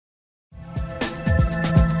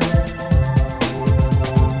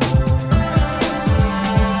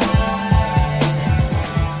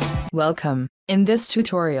Welcome. In this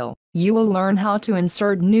tutorial, you will learn how to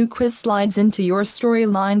insert new quiz slides into your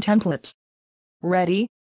storyline template. Ready?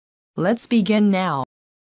 Let's begin now.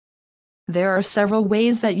 There are several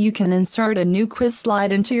ways that you can insert a new quiz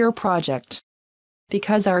slide into your project.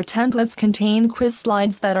 Because our templates contain quiz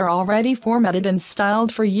slides that are already formatted and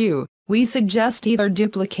styled for you, we suggest either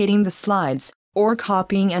duplicating the slides, or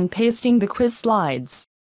copying and pasting the quiz slides.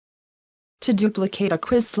 To duplicate a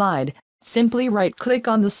quiz slide, simply right-click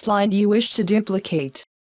on the slide you wish to duplicate.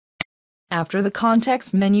 After the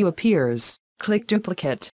context menu appears, click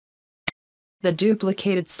Duplicate. The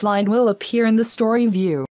duplicated slide will appear in the story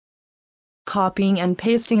view. Copying and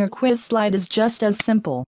pasting a quiz slide is just as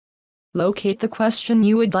simple. Locate the question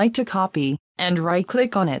you would like to copy, and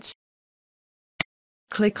right-click on it.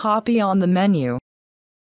 Click Copy on the menu.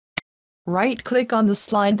 Right-click on the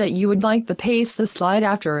slide that you would like to paste the slide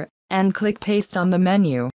after, and click Paste on the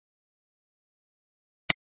menu.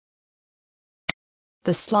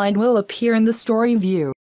 The slide will appear in the story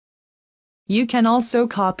view. You can also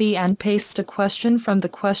copy and paste a question from the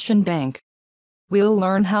question bank. We'll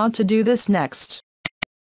learn how to do this next.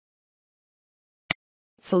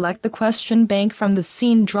 Select the question bank from the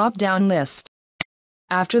Scene drop-down list.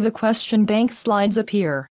 After the question bank slides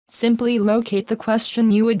appear, simply locate the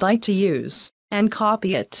question you would like to use, and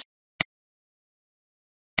copy it.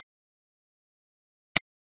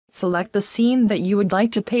 Select the scene that you would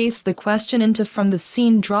like to paste the question into from the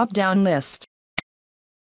Scene drop-down list.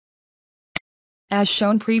 As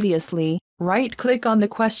shown previously, right-click on the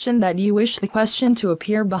question that you wish the question to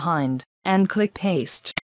appear behind, and click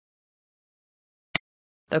Paste.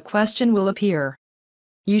 The question will appear.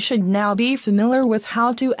 You should now be familiar with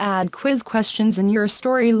how to add quiz questions in your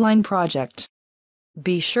storyline project.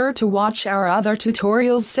 Be sure to watch our other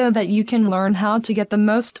tutorials so that you can learn how to get the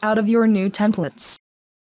most out of your new templates.